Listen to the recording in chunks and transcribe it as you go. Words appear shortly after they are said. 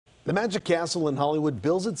The Magic Castle in Hollywood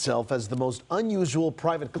bills itself as the most unusual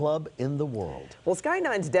private club in the world. Well, Sky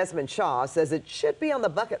 9's Desmond Shaw says it should be on the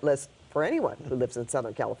bucket list for anyone who lives in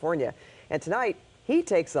Southern California. And tonight, he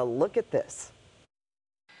takes a look at this.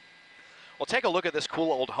 Well, take a look at this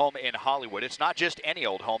cool old home in Hollywood. It's not just any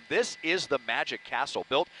old home. This is the Magic Castle.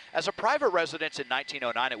 Built as a private residence in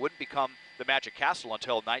 1909, it wouldn't become the Magic Castle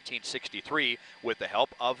until 1963 with the help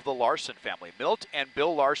of the Larson family. Milt and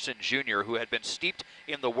Bill Larson Jr., who had been steeped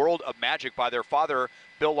in the world of magic by their father,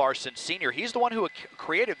 Bill Larson Sr. He's the one who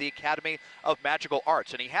created the Academy of Magical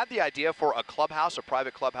Arts, and he had the idea for a clubhouse, a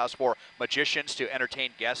private clubhouse for magicians to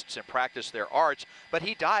entertain guests and practice their arts, but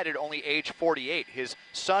he died at only age 48. His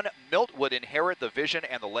son, Milt, would inherit the vision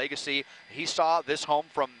and the legacy. He saw this home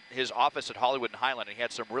from his office at Hollywood and Highland, and he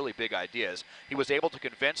had some really big ideas. He was able to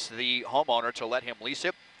convince the homeowner to let him lease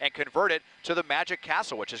it and convert it to the Magic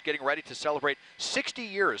Castle, which is getting ready to celebrate 60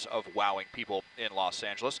 years of wowing people in Los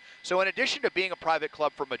Angeles. So in addition to being a private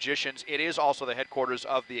club for magicians, it is also the headquarters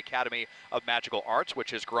of the Academy of Magical Arts,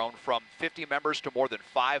 which has grown from 50 members to more than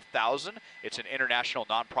 5,000. It's an international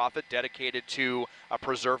nonprofit dedicated to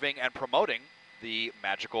preserving and promoting the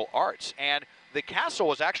magical arts. And the castle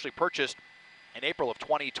was actually purchased in April of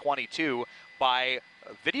 2022 by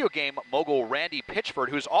video game mogul Randy Pitchford,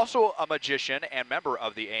 who's also a magician and member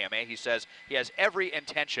of the AMA. He says he has every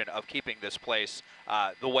intention of keeping this place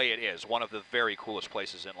the way it is, one of the very coolest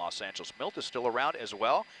places in Los Angeles. Milt is still around as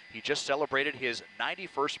well. He just celebrated his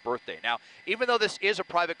 91st birthday. Now, even though this is a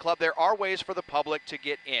private club, there are ways for the public to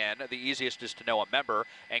get in. The easiest is to know a member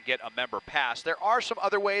and get a member pass. There are some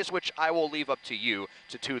other ways, which I will leave up to you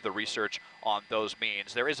to do the research on those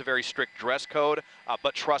means. There is a very strict dress code,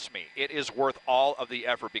 but trust me, it is worth all of the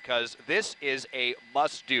effort because this is a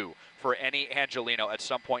must-do for any Angelino at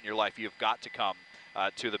some point in your life. You've got to come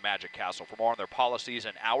to the Magic Castle. For more on their policies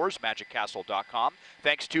and hours, magiccastle.com.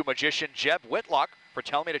 Thanks to magician Jeb Whitlock for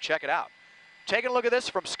telling me to check it out. Taking a look at this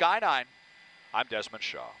from Sky 9, I'm Desmond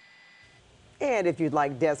Shaw. And if you'd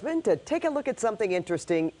like Desmond to take a look at something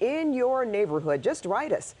interesting in your neighborhood, just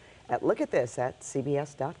write us at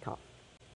lookatthis@cbs.com.